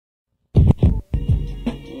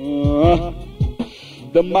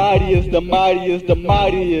The mightiest, the mightiest, the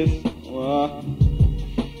mightiest.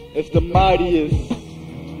 It's the mightiest.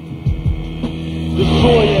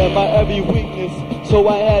 Destroying my every weakness, so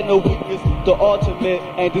I had no weakness. The ultimate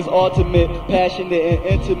and this ultimate, passionate and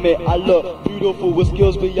intimate. I look beautiful with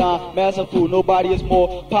skills beyond masterful. Nobody is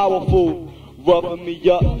more powerful. Roughing me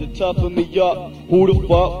up, to toughen me up. Who the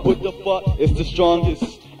fuck, what the fuck is the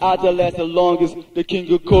strongest? I that last the longest, the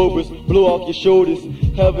king of cobras. Blow off your shoulders,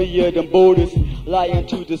 heavier than boulders. Lying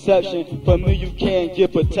to deception, from me you can't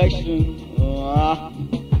get protection.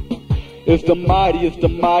 It's the mightiest, the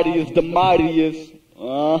mightiest, the mightiest.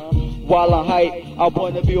 While I'm hype, I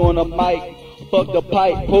wanna be on a mic. Fuck the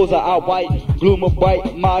pipe, pose out white, gloom of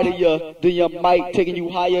bright, mightier than your mic, taking you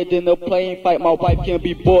higher than a plane fight. My wife can't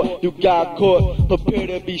be bought, you got caught, prepare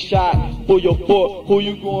to be shot for your fort. Who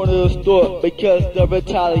you gonna extort? Because the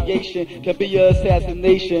retaliation can be your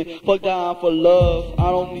assassination. Fuck down for love,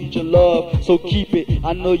 I don't need your love, so keep it.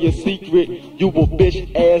 I know your secret, you a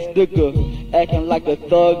bitch ass nigga, acting like a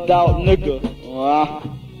thugged out nigga.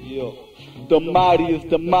 Yeah. The mightiest,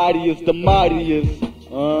 the mightiest, the mightiest.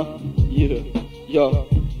 Yeah.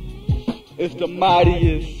 It's the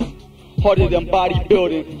mightiest. Harder than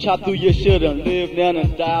bodybuilding. Chop through your shit and live now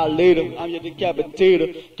and die later. I'm your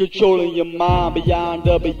decapitator. Controlling your mind beyond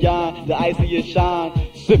the iciest shine.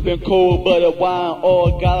 Sipping cold butter wine.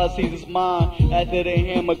 All galaxies is mine. After they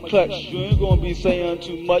hammer clutch, you ain't gonna be saying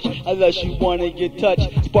too much unless you wanna get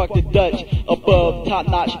touched. Spark the Dutch. Above top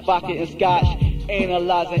notch vodka and scotch.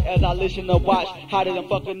 Analyzing as I listen to watch. Hotter than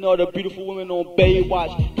fucking all the beautiful women on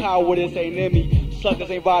Baywatch. Cowardice ain't in me. Suckers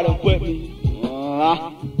ain't riding with me.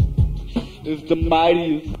 It's the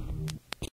mightiest.